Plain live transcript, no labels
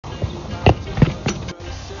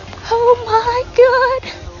Oh my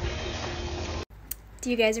god! Do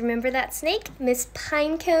you guys remember that snake, Miss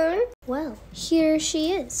Pinecone? Well, here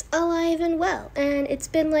she is, alive and well, and it's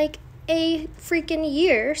been like a freaking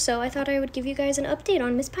year, so I thought I would give you guys an update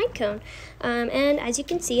on Miss Pinecone. And as you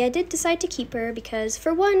can see, I did decide to keep her because,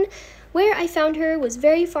 for one, where I found her was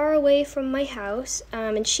very far away from my house,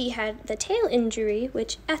 and she had the tail injury,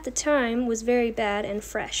 which at the time was very bad and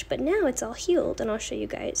fresh, but now it's all healed, and I'll show you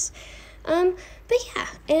guys. But yeah,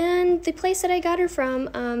 and the place that I got her from,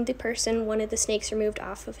 the person wanted the snakes removed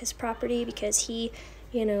off of his property because he,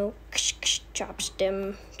 you know, chopped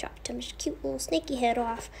him cute little snaky head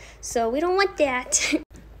off, so we don't want that.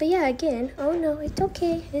 But yeah, again, oh no, it's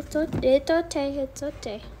okay, it's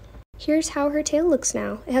okay. Here's how her tail looks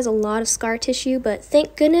now. It has a lot of scar tissue, but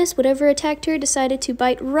thank goodness whatever attacked her decided to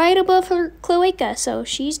bite right above her cloaca, so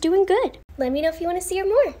she's doing good. Let me know if you want to see her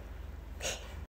more.